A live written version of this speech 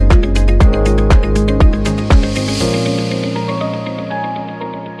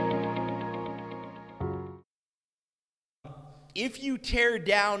if you tear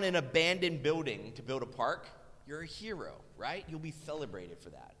down an abandoned building to build a park, you're a hero, right? You'll be celebrated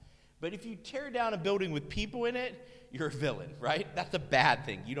for that. But if you tear down a building with people in it, you're a villain, right? That's a bad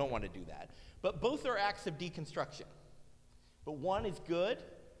thing. You don't want to do that. But both are acts of deconstruction. But one is good,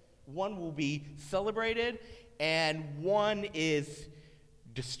 one will be celebrated, and one is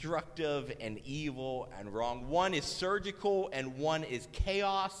destructive and evil and wrong. One is surgical and one is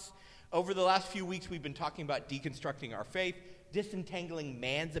chaos. Over the last few weeks, we've been talking about deconstructing our faith, disentangling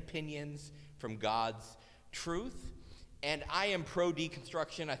man's opinions from God's truth. And I am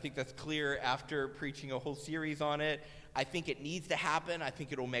pro-deconstruction. I think that's clear after preaching a whole series on it. I think it needs to happen. I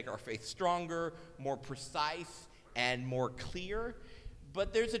think it'll make our faith stronger, more precise, and more clear.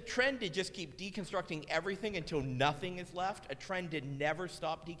 But there's a trend to just keep deconstructing everything until nothing is left, a trend to never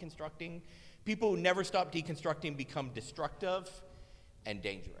stop deconstructing. People who never stop deconstructing become destructive and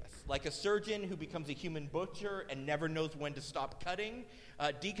dangerous. Like a surgeon who becomes a human butcher and never knows when to stop cutting,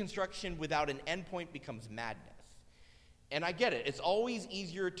 deconstruction without an endpoint becomes madness. And I get it. It's always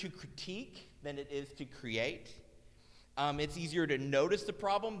easier to critique than it is to create. It's easier to notice the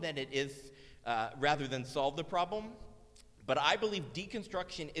problem than it is rather than solve the problem. But I believe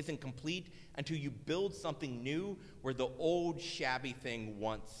deconstruction isn't complete until you build something new where the old shabby thing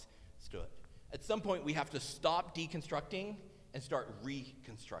once stood. At some point, we have to stop deconstructing and start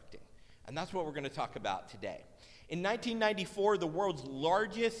reconstructing. And that's what we're going to talk about today. In 1994, the world's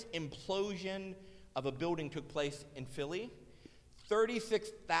largest implosion of a building took place in Philly.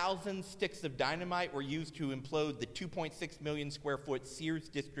 36,000 sticks of dynamite were used to implode the 2.6 million square foot Sears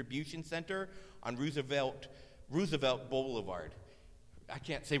distribution center on Roosevelt Boulevard. I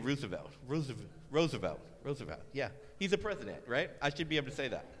can't say Roosevelt. Yeah, he's a president, right? I should be able to say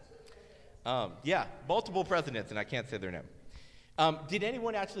that. Yeah, multiple presidents, and I can't say their name. Did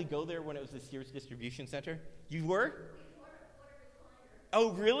anyone actually go there when it was the Sears distribution center? You were?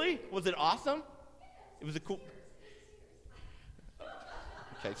 Oh, really? Was it awesome? It was a cool...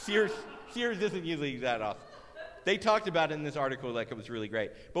 Okay, Sears isn't usually that awesome. They talked about it in this article like it was really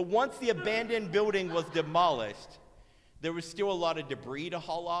great. But once the abandoned building was demolished, there was still a lot of debris to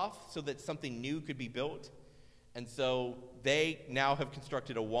haul off so that something new could be built. And so they now have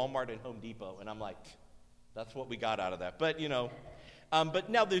constructed a Walmart and Home Depot. And I'm like, that's what we got out of that. But, but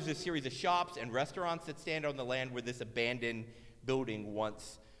now there's a series of shops and restaurants that stand on the land where this abandoned building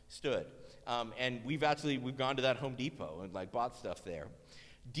once stood. And we've gone to that Home Depot and bought stuff there.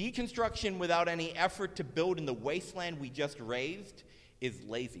 Deconstruction without any effort to build in the wasteland we just raised is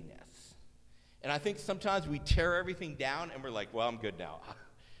laziness. And I think sometimes we tear everything down and we're like, well, I'm good now.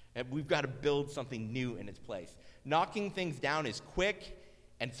 And we've got to build something new in its place. Knocking things down is quick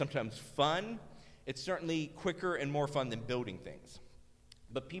and sometimes fun. It's certainly quicker and more fun than building things.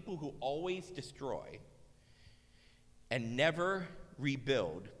 But people who always destroy and never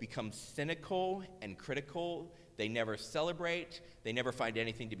rebuild become cynical and critical. They never celebrate. They never find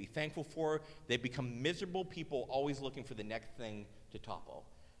anything to be thankful for. They become miserable people always looking for the next thing to topple.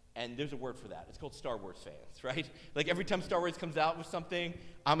 And there's a word for that. It's called Star Wars fans, right? Like every time Star Wars comes out with something,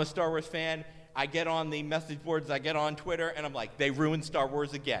 I'm a Star Wars fan. I get on the message boards, I get on Twitter, and I'm like, they ruined Star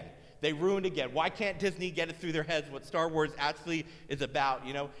Wars again. They ruined again. Why can't Disney get it through their heads what Star Wars actually is about,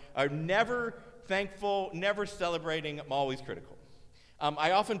 Are never thankful, never celebrating. I'm always critical.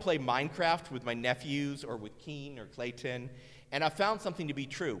 I often play Minecraft with my nephews or with Keen or Clayton, and I found something to be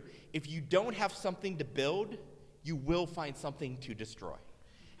true. If you don't have something to build, you will find something to destroy.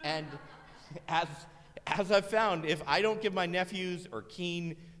 And as I've found, if I don't give my nephews or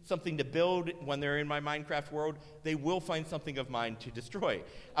Keen something to build when they're in my Minecraft world, they will find something of mine to destroy.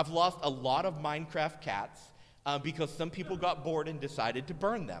 I've lost a lot of Minecraft cats because some people got bored and decided to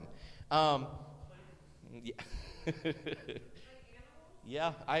burn them. Yeah.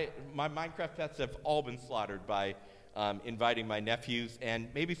 Yeah, my Minecraft pets have all been slaughtered by inviting my nephews and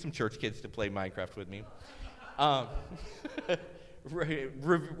maybe some church kids to play Minecraft with me.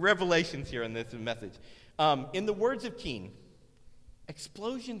 Revelations here in this message. In the words of Keen,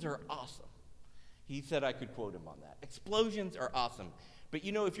 explosions are awesome. He said I could quote him on that. Explosions are awesome. But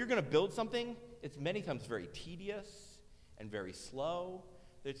if you're going to build something, it's many times very tedious and very slow.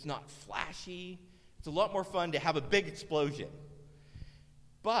 It's not flashy. It's a lot more fun to have a big explosion.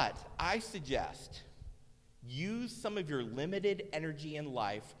 But I suggest use some of your limited energy in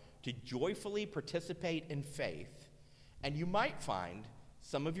life to joyfully participate in faith, and you might find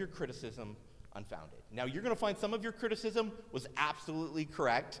some of your criticism unfounded. Now, you're going to find some of your criticism was absolutely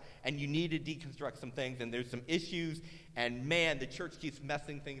correct, and you need to deconstruct some things, and there's some issues, and man, the church keeps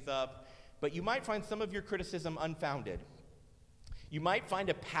messing things up. But you might find some of your criticism unfounded. You might find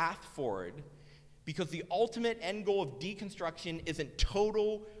a path forward Because the ultimate end goal of deconstruction isn't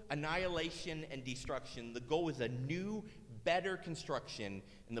total annihilation and destruction. The goal is a new, better construction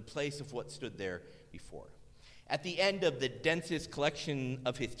in the place of what stood there before. At the end of the densest collection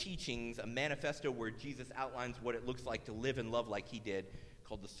of his teachings, a manifesto where Jesus outlines what it looks like to live and love like he did,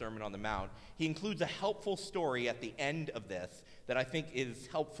 called the Sermon on the Mount, he includes a helpful story at the end of this that I think is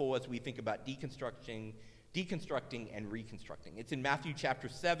helpful as we think about deconstructing and reconstructing. It's in Matthew chapter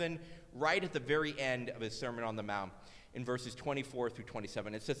 7, right at the very end of his Sermon on the Mount, in verses 24 through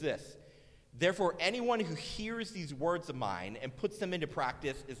 27. It says this: "Therefore, anyone who hears these words of mine and puts them into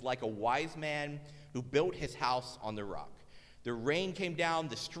practice is like a wise man who built his house on the rock. The rain came down,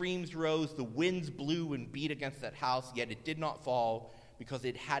 the streams rose, the winds blew and beat against that house, yet it did not fall because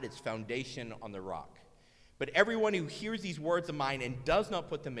it had its foundation on the rock. But everyone who hears these words of mine and does not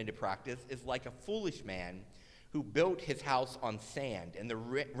put them into practice is like a foolish man who built his house on sand. And the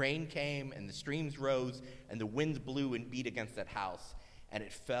rain came, and the streams rose, and the winds blew and beat against that house, and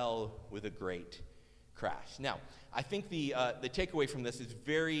it fell with a great crash." Now, I think the takeaway from this is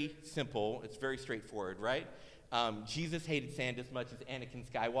very simple. It's very straightforward, right? Jesus hated sand as much as Anakin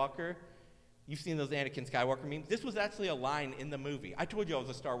Skywalker. You've seen those Anakin Skywalker memes. This was actually a line in the movie. I told you I was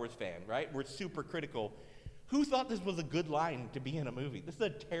a Star Wars fan, right? We're super critical. Who thought this was a good line to be in a movie? This is a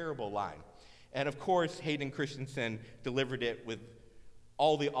terrible line. And of course, Hayden Christensen delivered it with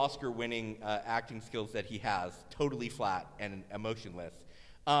all the Oscar-winning acting skills that he has, totally flat and emotionless.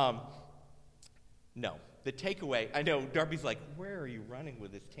 No. The takeaway, I know Darby's like, where are you running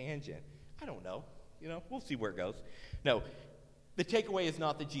with this tangent? I don't know. We'll see where it goes. No, the takeaway is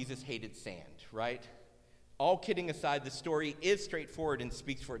not that Jesus hated sand, right? All kidding aside, the story is straightforward and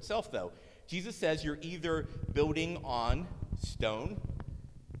speaks for itself, though. Jesus says you're either building on stone,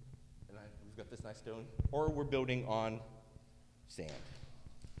 and we've got this nice stone, or we're building on sand.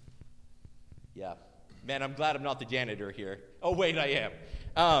 Yeah. Man, I'm glad I'm not the janitor here. Oh, wait, I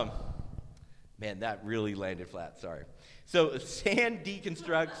am. Man, that really landed flat, sorry. So sand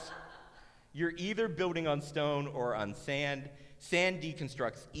deconstructs. You're either building on stone or on sand. Sand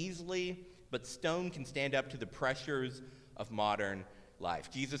deconstructs easily, but stone can stand up to the pressures of modern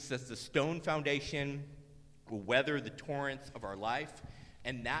life. Jesus says the stone foundation will weather the torrents of our life,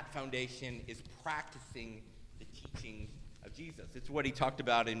 and that foundation is practicing the teachings of Jesus. It's what he talked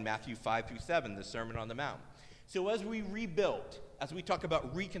about in Matthew 5 through 7, the Sermon on the Mount. So as we rebuild, as we talk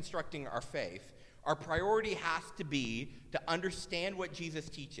about reconstructing our faith, our priority has to be to understand what Jesus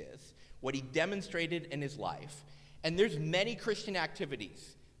teaches, what he demonstrated in his life. And there's many Christian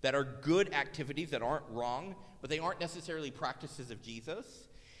activities that are good activities that aren't wrong, but they aren't necessarily practices of Jesus.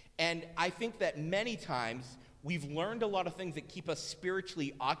 And I think that many times we've learned a lot of things that keep us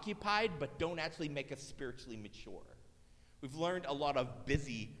spiritually occupied, but don't actually make us spiritually mature. We've learned a lot of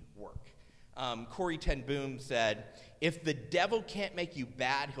busy work. Corrie ten Boom said, "If the devil can't make you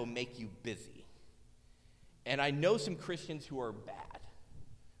bad, he'll make you busy." And I know some Christians who are bad,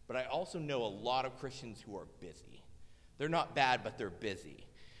 but I also know a lot of Christians who are busy. They're not bad, but they're busy.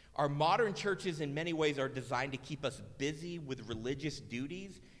 Our modern churches in many ways are designed to keep us busy with religious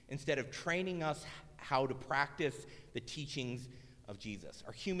duties instead of training us how to practice the teachings of Jesus.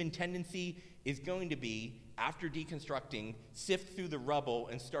 Our human tendency is going to be, after deconstructing, sift through the rubble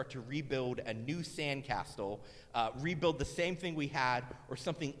and start to rebuild a new sandcastle, rebuild the same thing we had or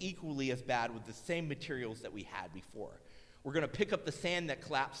something equally as bad with the same materials that we had before. We're going to pick up the sand that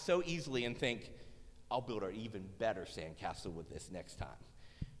collapsed so easily and think, I'll build an even better sandcastle with this next time.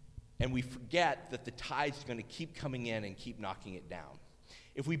 And we forget that the tide's going to keep coming in and keep knocking it down.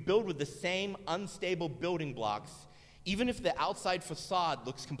 If we build with the same unstable building blocks, even if the outside facade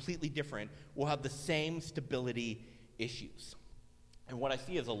looks completely different, we'll have the same stability issues. And what I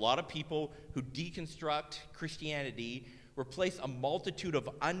see is a lot of people who deconstruct Christianity replace a multitude of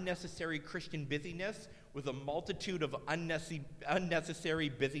unnecessary Christian busyness with a multitude of unnecessary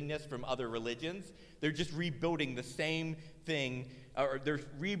busyness from other religions. They're just rebuilding the same thing, or they're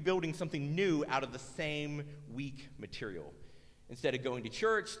rebuilding something new out of the same weak material. Instead of going to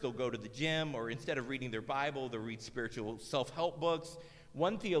church, they'll go to the gym, or instead of reading their Bible, they'll read spiritual self-help books.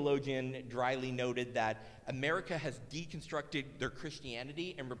 One theologian dryly noted that America has deconstructed their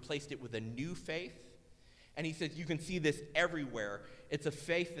Christianity and replaced it with a new faith. And he says you can see this everywhere. It's a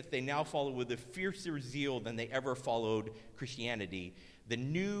faith that they now follow with a fiercer zeal than they ever followed Christianity. The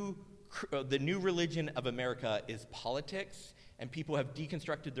new religion of America is politics, and people have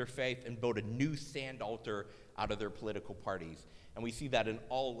deconstructed their faith and built a new sand altar out of their political parties. And we see that in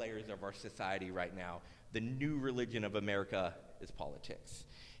all layers of our society right now. The new religion of America is politics.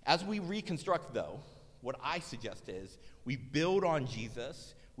 As we reconstruct, though, what I suggest is we build on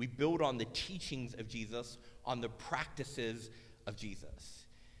Jesus, we We build on the teachings of Jesus, on the practices of Jesus.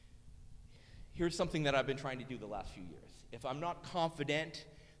 Here's something that I've been trying to do the last few years. If I'm not confident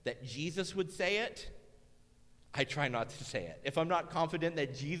that Jesus would say it, I try not to say it. If I'm not confident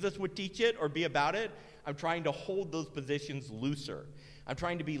that Jesus would teach it or be about it, I'm trying to hold those positions looser. I'm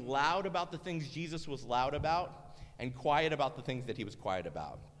trying to be loud about the things Jesus was loud about and quiet about the things that he was quiet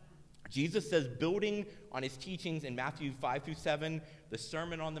about. Jesus says, building on his teachings in Matthew 5-7, the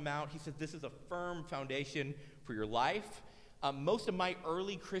Sermon on the Mount, he says this is a firm foundation for your life. Most of my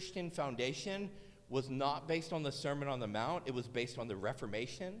early Christian foundation was not based on the Sermon on the Mount. It was based on the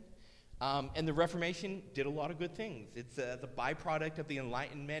Reformation. And the Reformation did a lot of good things. It's the byproduct of the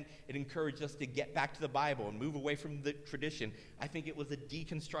Enlightenment. It encouraged us to get back to the Bible and move away from the tradition. I think it was a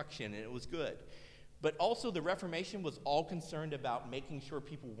deconstruction, and it was good. But also the Reformation was all concerned about making sure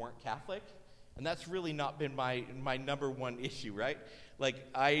people weren't Catholic. And that's really not been my number one issue, right? Like,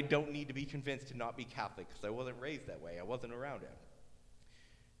 I don't need to be convinced to not be Catholic because I wasn't raised that way. I wasn't around it.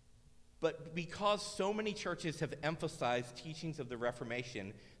 But because so many churches have emphasized teachings of the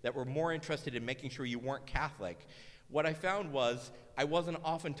Reformation that were more interested in making sure you weren't Catholic, what I found was I wasn't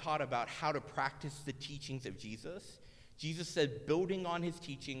often taught about how to practice the teachings of Jesus. Jesus said building on his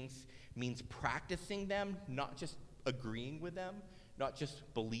teachings means practicing them, not just agreeing with them, not just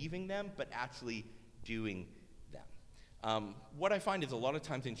believing them, but actually doing them. What I find is a lot of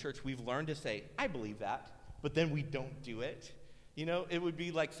times in church, we've learned to say, I believe that, but then we don't do it. You know, it would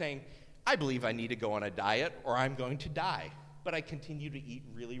be like saying, I believe I need to go on a diet or I'm going to die, but I continue to eat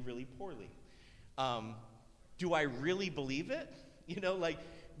really, really poorly. Do I really believe it? You know, like,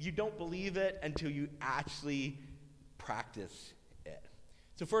 you don't believe it until you actually practice it.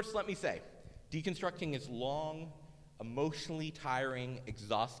 So first, let me say, deconstructing is long, emotionally tiring,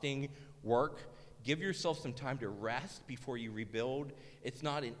 exhausting work. Give yourself some time to rest before you rebuild. It's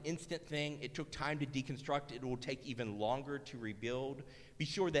not an instant thing. It took time to deconstruct. It will take even longer to rebuild. Be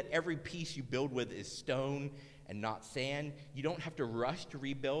sure that every piece you build with is stone and not sand. You don't have to rush to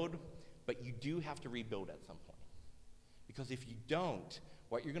rebuild, but you do have to rebuild at some point. Because if you don't,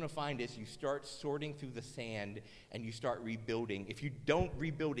 what you're going to find is you start sorting through the sand and you start rebuilding. If you don't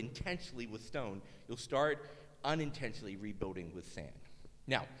rebuild intentionally with stone, you'll start unintentionally rebuilding with sand.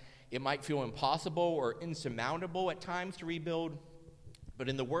 Now, it might feel impossible or insurmountable at times to rebuild, but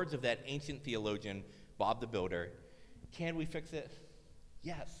in the words of that ancient theologian, Bob the Builder, can we fix it?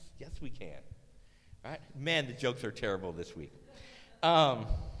 Yes, we can. Right? Man, the jokes are terrible this week.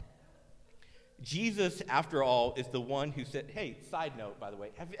 Jesus, after all, is the one who said, hey, side note, by the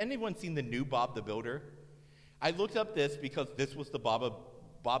way, have anyone seen the new Bob the Builder? I looked up this because this was the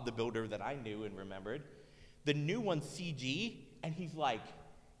Bob the Builder that I knew and remembered. The new one's CG, and he's like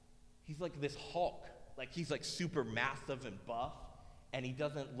this Hulk. Like, he's like super massive and buff, and he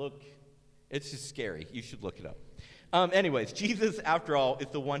doesn't look, it's just scary. You should look it up. Anyways, Jesus, after all, is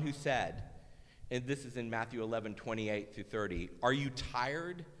the one who said, and this is in Matthew 11:28-30, are you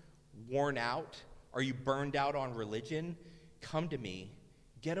tired, worn out? Are you burned out on religion? Come to me,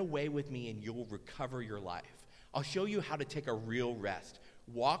 get away with me, and you'll recover your life. I'll show you how to take a real rest.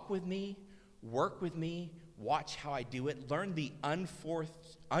 Walk with me, work with me, watch how I do it. Learn the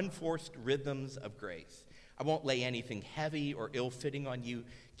unforced rhythms of grace. I won't lay anything heavy or ill-fitting on you.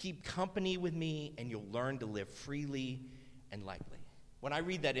 Keep company with me, and you'll learn to live freely and lightly. When I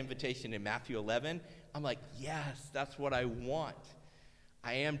read that invitation in Matthew 11, I'm like, yes, that's what I want.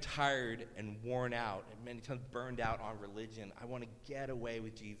 I am tired and worn out and many times burned out on religion. I want to get away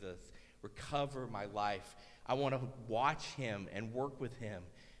with Jesus, recover my life. I want to watch him and work with him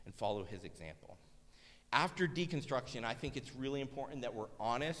and follow his example. After deconstruction, I think it's really important that we're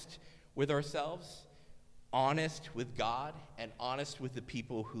honest with ourselves, honest with God, and honest with the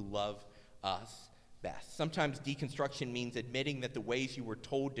people who love us best. Sometimes deconstruction means admitting that the ways you were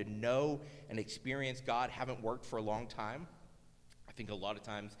told to know and experience God haven't worked for a long time. I think a lot of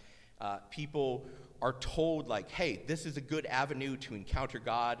times people are told, like, hey, this is a good avenue to encounter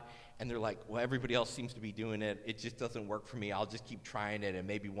God, and they're like, well, everybody else seems to be doing it. It just doesn't work for me. I'll just keep trying it, and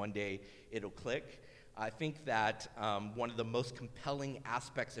maybe one day it'll click. I think that one of the most compelling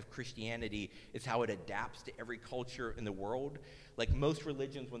aspects of Christianity is how it adapts to every culture in the world. Like most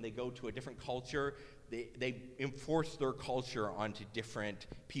religions, when they go to a different culture, they enforce their culture onto different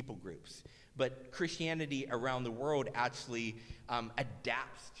people groups. But Christianity around the world actually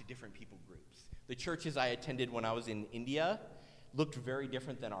adapts to different people groups. The churches I attended when I was in India looked very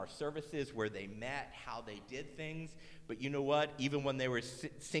different than our services, where they met, how they did things. But you know what? Even when they were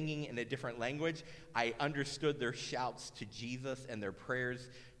singing in a different language, I understood their shouts to Jesus and their prayers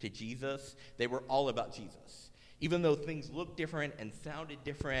to Jesus. They were all about Jesus. Even though things looked different and sounded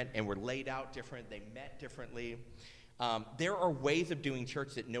different and were laid out different, they met differently. There are ways of doing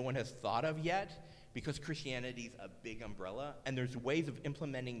church that no one has thought of yet, because Christianity's a big umbrella, and there's ways of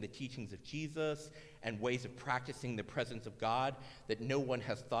implementing the teachings of Jesus and ways of practicing the presence of God that no one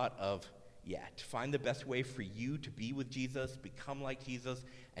has thought of yet. Find the best way for you to be with Jesus, become like Jesus,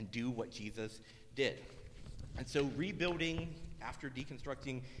 and do what Jesus did. And so rebuilding after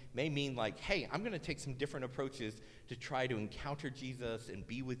deconstructing may mean like, hey, I'm going to take some different approaches to try to encounter Jesus and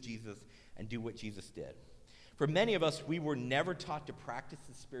be with Jesus and do what Jesus did. For many of us, we were never taught to practice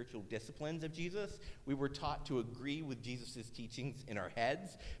the spiritual disciplines of Jesus. We were taught to agree with Jesus' teachings in our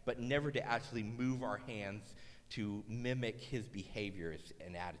heads, but never to actually move our hands to mimic his behaviors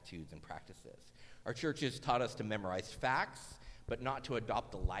and attitudes and practices. Our churches taught us to memorize facts, but not to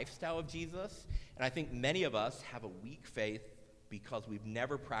adopt the lifestyle of Jesus. And I think many of us have a weak faith because we've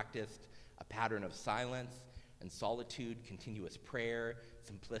never practiced a pattern of silence and solitude, continuous prayer,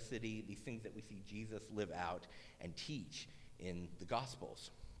 simplicity, these things that we see Jesus live out and teach in the Gospels.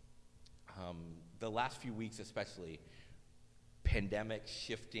 The last few weeks especially, pandemic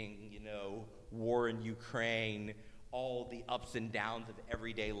shifting, war in Ukraine, all the ups and downs of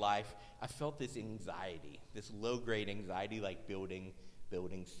everyday life, I felt this anxiety, this low-grade anxiety like building,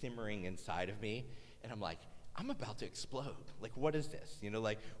 simmering inside of me. And I'm like, I'm about to explode. Like, what is this?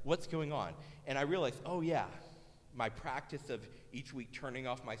 What's going on? And I realized, oh yeah, my practice of each week turning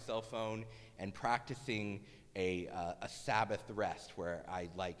off my cell phone and practicing a Sabbath rest where I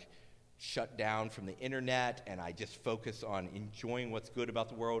shut down from the internet and I just focus on enjoying what's good about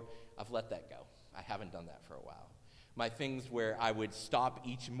the world, I've let that go. I haven't done that for a while. My things where I would stop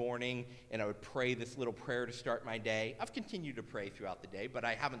each morning and I would pray this little prayer to start my day. I've continued to pray throughout the day, but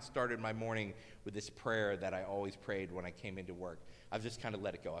I haven't started my morning with this prayer that I always prayed when I came into work. I've just kind of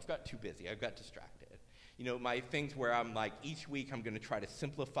let it go. I've got too busy. I've got distracted. My things where I'm like, each week I'm going to try to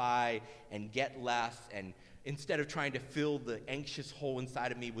simplify and get less, and instead of trying to fill the anxious hole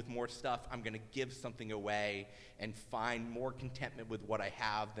inside of me with more stuff, I'm going to give something away and find more contentment with what I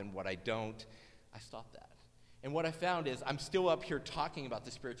have than what I don't. I stopped that. And what I found is I'm still up here talking about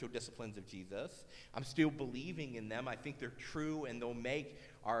the spiritual disciplines of Jesus. I'm still believing in them. I think they're true and they'll make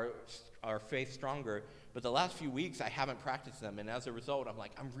our faith stronger. But the last few weeks I haven't practiced them, and as a result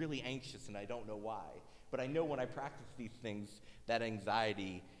I'm really anxious and I don't know why. But I know when I practice these things, that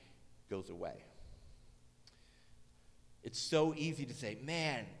anxiety goes away. It's so easy to say,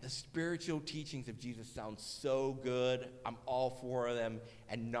 man, the spiritual teachings of Jesus sound so good, I'm all for them,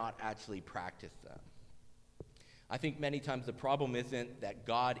 and not actually practice them. I think many times the problem isn't that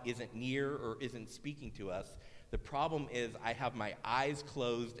God isn't near or isn't speaking to us. The problem is I have my eyes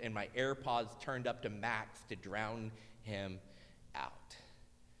closed and my AirPods turned up to max to drown him out.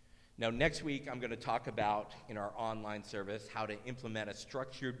 Now, next week, I'm going to talk about, in our online service, how to implement a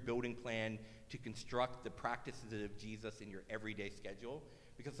structured building plan to construct the practices of Jesus in your everyday schedule.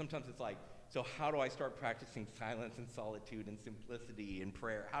 Because sometimes it's like, so how do I start practicing silence and solitude and simplicity and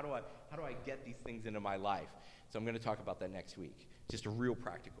prayer? How do I get these things into my life? So I'm going to talk about that next week, just a real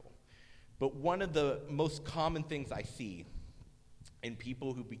practical. But one of the most common things I see in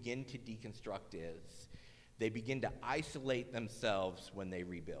people who begin to deconstruct is they begin to isolate themselves when they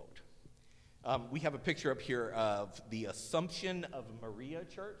rebuild. We have a picture up here of the Assumption of Maria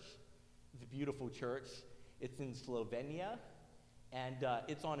Church. It's a beautiful church. It's in Slovenia, and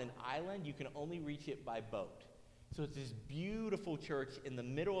it's on an island. You can only reach it by boat. So it's this beautiful church in the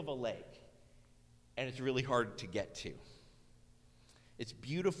middle of a lake, and it's really hard to get to. It's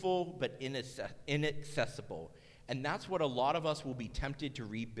beautiful but inaccessible, and that's what a lot of us will be tempted to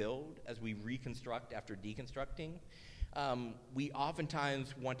rebuild as we reconstruct after deconstructing. We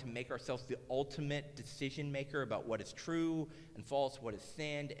oftentimes want to make ourselves the ultimate decision maker about what is true and false, what is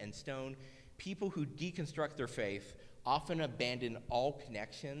sand and stone. People who deconstruct their faith often abandon all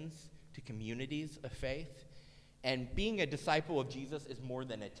connections to communities of faith. And being a disciple of Jesus is more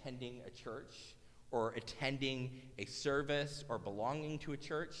than attending a church or attending a service or belonging to a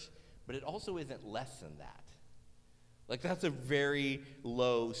church, but it also isn't less than that. That's a very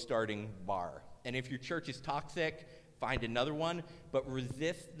low starting bar. And if your church is toxic, find another one, but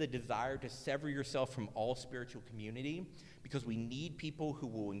resist the desire to sever yourself from all spiritual community, because we need people who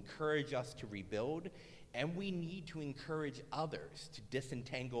will encourage us to rebuild, and we need to encourage others to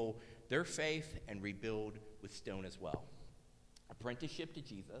disentangle their faith and rebuild with stone as well. Apprenticeship to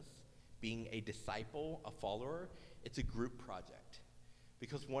Jesus, being a disciple, a follower, it's a group project.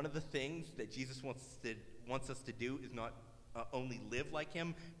 Because one of the things that Jesus wants us to do is not only live like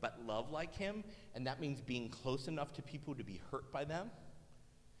him, but love like him. And that means being close enough to people to be hurt by them,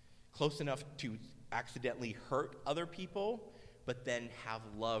 close enough to accidentally hurt other people, but then have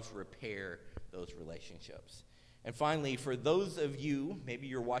love repair those relationships. And finally, for those of you, maybe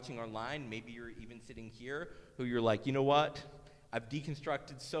you're watching online, maybe you're even sitting here, who you're like, you know what? I've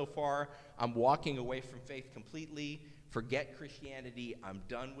deconstructed so far. I'm walking away from faith completely. Forget Christianity. I'm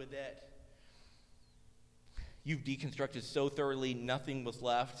done with it. You've deconstructed so thoroughly, nothing was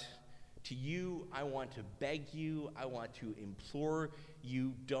left. To you, I want to beg you, I want to implore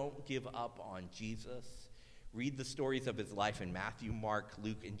you, don't give up on Jesus. Read the stories of his life in Matthew, Mark,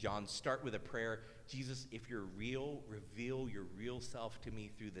 Luke, and John. Start with a prayer. Jesus, if you're real, reveal your real self to me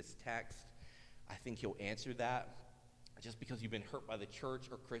through this text. I think he'll answer that. Just because you've been hurt by the church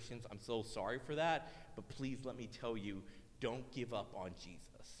or Christians, I'm so sorry for that. But please let me tell you, don't give up on Jesus.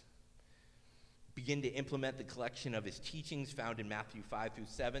 Begin to implement the collection of his teachings found in Matthew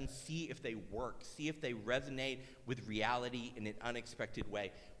 5-7. See if they work. See if they resonate with reality in an unexpected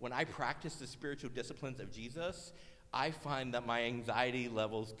way. When I practice the spiritual disciplines of Jesus, I find that my anxiety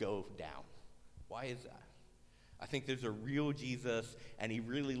levels go down. Why is that? I think there's a real Jesus, and he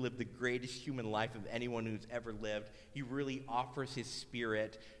really lived the greatest human life of anyone who's ever lived. He really offers his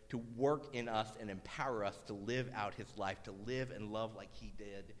Spirit to work in us and empower us to live out his life, to live and love like he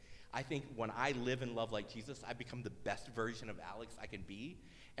did. I think when I live and love like Jesus, I become the best version of Alex I can be.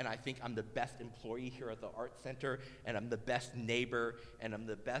 And I think I'm the best employee here at the Art Center, and I'm the best neighbor, and I'm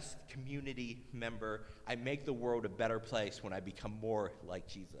the best community member. I make the world a better place when I become more like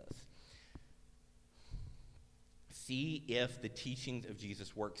Jesus. See if the teachings of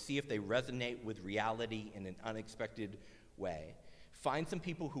Jesus work. See if they resonate with reality in an unexpected way. Find some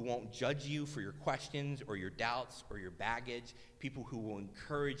people who won't judge you for your questions or your doubts or your baggage, people who will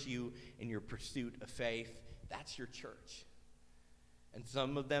encourage you in your pursuit of faith. That's your church. And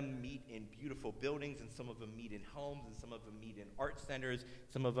some of them meet in beautiful buildings, and some of them meet in homes, and some of them meet in art centers,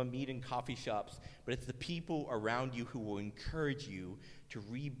 some of them meet in coffee shops. But it's the people around you who will encourage you to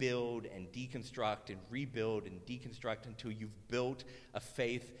rebuild and deconstruct until you've built a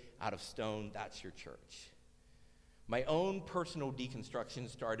faith out of stone. That's your church. My own personal deconstruction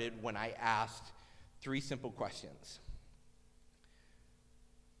started when I asked 3 simple questions.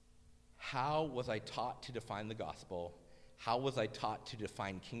 How was I taught to define the gospel? How was I taught to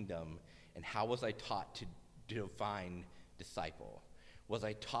define kingdom? And how was I taught to define disciple? Was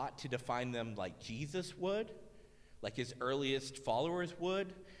I taught to define them like Jesus would? Like his earliest followers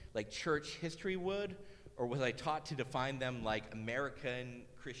would? Like church history would? Or was I taught to define them like American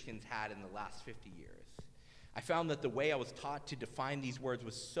Christians had in the last 50 years? I found that the way I was taught to define these words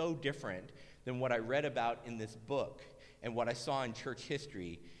was so different than what I read about in this book and what I saw in church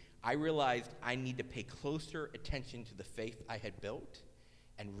history. I realized I need to pay closer attention to the faith I had built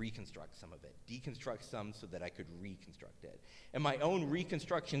and reconstruct some of it, deconstruct some so that I could reconstruct it. And my own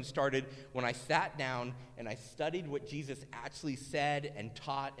reconstruction started when I sat down and I studied what Jesus actually said and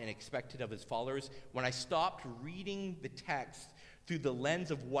taught and expected of his followers, when I stopped reading the text through the lens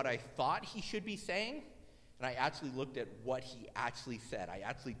of what I thought he should be saying, and I actually looked at what he actually said. I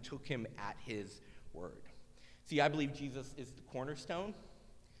actually took him at his word. See, I believe Jesus is the cornerstone,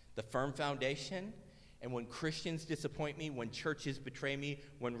 the firm foundation, and when Christians disappoint me, when churches betray me,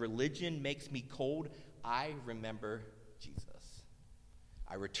 when religion makes me cold, I remember Jesus.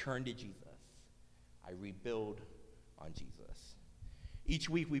 I return to Jesus. I rebuild on Jesus. Each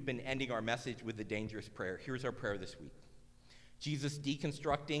week we've been ending our message with the dangerous prayer. Here's our prayer this week. Jesus,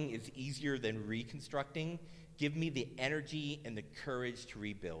 deconstructing is easier than reconstructing. Give me the energy and the courage to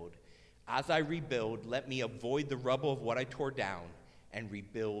rebuild. As I rebuild, let me avoid the rubble of what I tore down and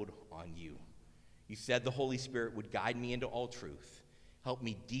rebuild on you. You said the Holy Spirit would guide me into all truth. Help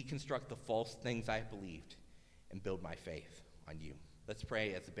me deconstruct the false things I believed and build my faith on you. Let's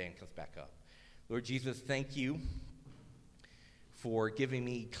pray as the band comes back up. Lord Jesus, thank you for giving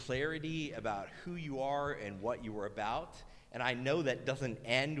me clarity about who you are and what you are about. And I know that doesn't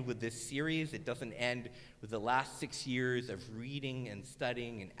end with this series. It doesn't end with the last 6 years of reading and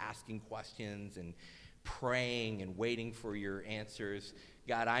studying and asking questions and praying and waiting for your answers.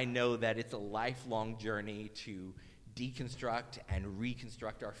 God, I know that it's a lifelong journey to deconstruct and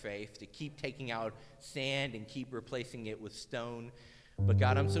reconstruct our faith, to keep taking out sand and keep replacing it with stone. But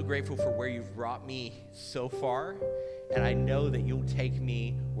God, I'm so grateful for where you've brought me so far, and I know that you'll take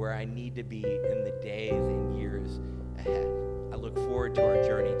me where I need to be in the days and years ahead. I look forward to our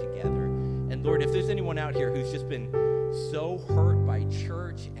journey together. And Lord, if there's anyone out here who's just been so hurt by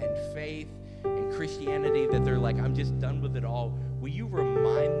church and faith and Christianity that they're like, I'm just done with it all, will you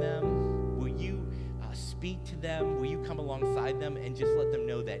remind them? Will you speak to them? Will you come alongside them and just let them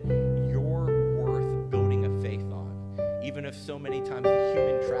know that you're worth building a faith on? Even if so many times the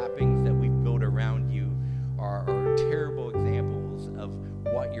human trappings that we've built around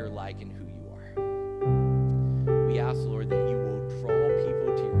what you're like and who you are. We ask, Lord, that you will draw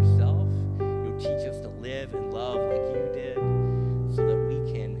people to yourself